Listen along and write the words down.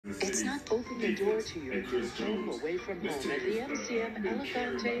Open the door to your new home away from home at the MCM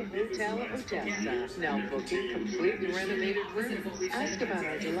Elegante Hotel Odessa. Now booking completely renovated rooms. Ask about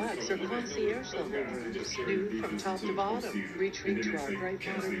our deluxe or concierge level rooms. New from top to bottom. Retreat to our bright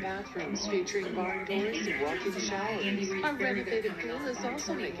modern bathrooms featuring barn doors and walk-in showers. Our renovated pool is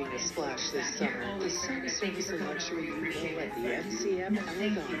also making a splash this summer. The same service and luxury you know at the MCM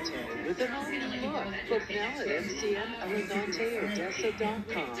Elegante with an all-new look. Book now at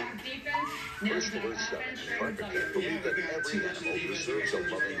mcmelegante.odessa.com. First Alert 7, Margaret can't believe that every animal deserves a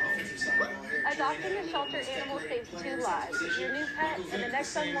loving home. Adopting a shelter animal saves 2 lives, your new pet, and the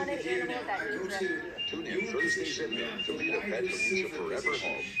next unwanted animal that needs rescue. Tune in Thursdays at noon to meet a pet who needs a forever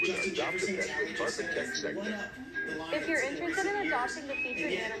home with our Adopt a Pet with Carpet Tech segment. If you're interested in adopting the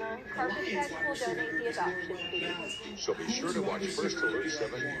featured animal, Carpet Tech will donate the adoption fee. So be sure to watch First Alert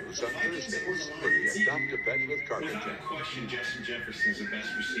 7 News on Thursdays for the Adopt a Pet with Carpet Tech. Question: Justin Jefferson's the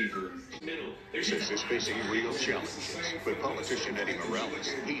best receiver. Says is facing real challenges, but politician Eddie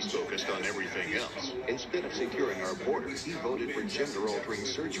Morales, he's focused on everything else. Instead of securing our border, he voted for gender-altering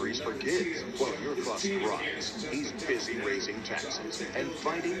surgeries for kids. While your costs rise, he's busy raising taxes and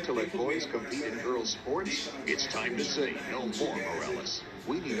fighting to let boys compete in girls' sports. It's time to say no more, Morales.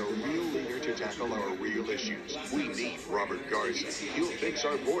 We need a real leader to tackle our real issues. We need Robert Garza. He'll fix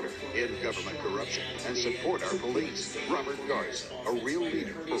our border, end government corruption, and support our police. Robert Garza, a real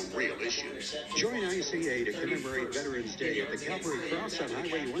leader for real issues. Join ICA to commemorate Veterans Day at the Calvary Cross on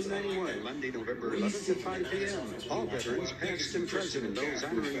Highway 191, Monday, November 11th at 5 p.m. All veterans, past and present, and those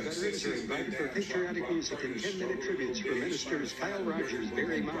honoring veterans are invited for patriotic music and 10-minute tributes from ministers Kyle Rogers,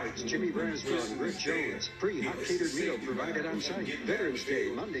 Barry Marks, Jimmy Braswell, and Rick Jones. Free hot catered meal provided on site. Veterans Day,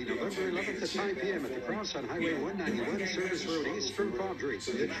 Monday, November 11th at 5 p.m. at the Cross on Highway 191, Service Road East from Caudry.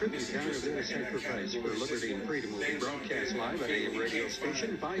 The tribute to honor their sacrifice for liberty and freedom will be broadcast live on AM radio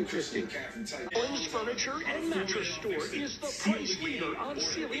station 550. Allan's Furniture and Mattress Store is the price leader on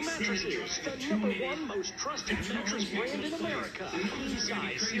Sealy mattresses, the #1 most trusted mattress brand in America.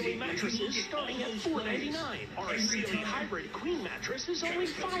 Queen-size Sealy mattresses starting at $4.99. Our Sealy Hybrid Queen mattress is only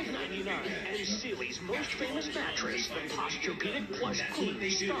 $5.99. And Sealy's most famous mattress, the Posturepedic Plush Queen,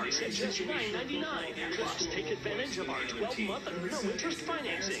 starts at just $9.99. Plus, take advantage of our 12-month no-interest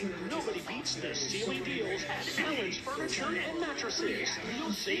financing. Nobody beats the Sealy deals at Allan's Furniture and Mattresses.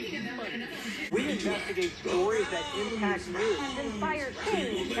 We'll save you money. We investigate stories that impact you And inspire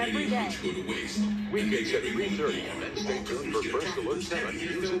change every day. Weekdays at 3:30, and then stay tuned for First Alert 7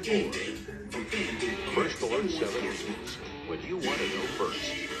 News and more. First Alert 7 News, when you want to know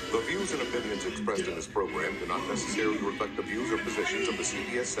first. The views and opinions expressed in this program do not necessarily reflect the views or positions of the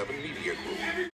CBS 7 Media Group.